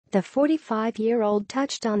The 45-year-old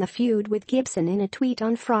touched on the feud with Gibson in a tweet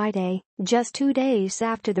on Friday, just 2 days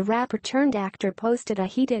after the rapper-turned-actor posted a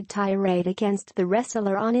heated tirade against the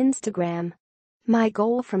wrestler on Instagram. "My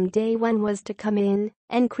goal from day one was to come in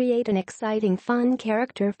and create an exciting, fun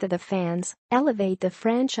character for the fans, elevate the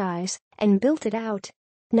franchise, and build it out."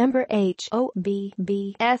 Number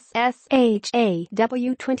HOBBSSHAW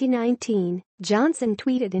 2019, Johnson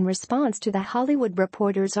tweeted in response to The Hollywood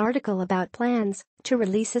Reporter's article about plans to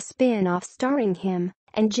release a spin-off starring him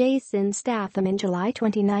and Jason Statham in July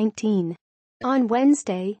 2019. On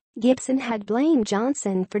Wednesday, Gibson had blamed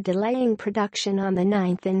Johnson for delaying production on the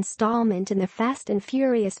 9th installment in the Fast and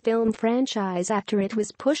Furious film franchise after it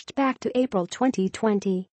was pushed back to April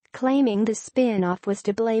 2020, claiming the spin-off was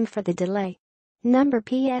to blame for the delay. Number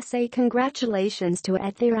PSA Congratulations to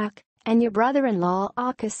Ethiraq and your brother-in-law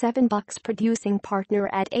Aka $7 producing partner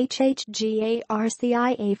at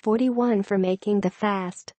HHGARCIA41 for making the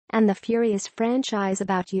Fast and the Furious franchise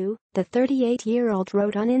about you, the 38-year-old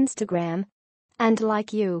wrote on Instagram. "And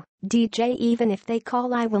like you, DJ, even if they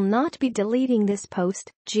call, I will not be deleting this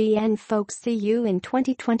post. GN folks, see you in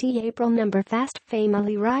 2020 April. Number Fast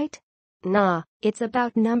family, right? Nah, it's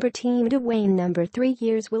about number Team Dwayne. Number 3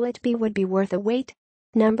 years will it be, would be worth a wait.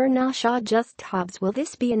 Number Nasha just Hobbs, will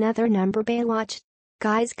this be another number Baywatch?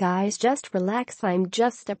 Guys just relax, I'm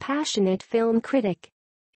just a passionate film critic."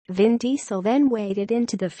 Vin Diesel then waded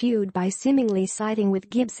into the feud by seemingly siding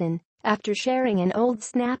with Gibson after sharing an old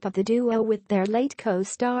snap of the duo with their late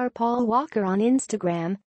co-star Paul Walker on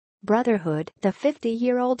Instagram. Brotherhood, the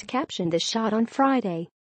 50-year-old captioned the shot on Friday.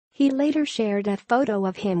 He later shared a photo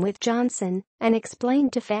of him with Johnson and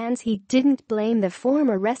explained to fans he didn't blame the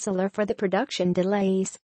former wrestler for the production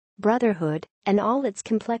delays. "Brotherhood and all its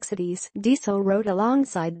complexities," Diesel wrote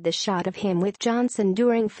alongside the shot of him with Johnson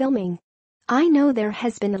during filming. "I know there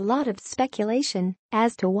has been a lot of speculation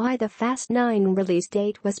as to why the Fast 9 release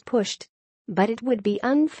date was pushed, but it would be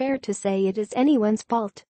unfair to say it is anyone's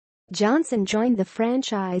fault." Johnson joined the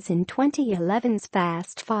franchise in 2011's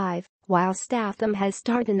Fast 5, while Statham has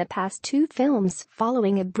starred in the past 2 films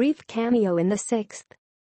following a brief cameo in the 6th.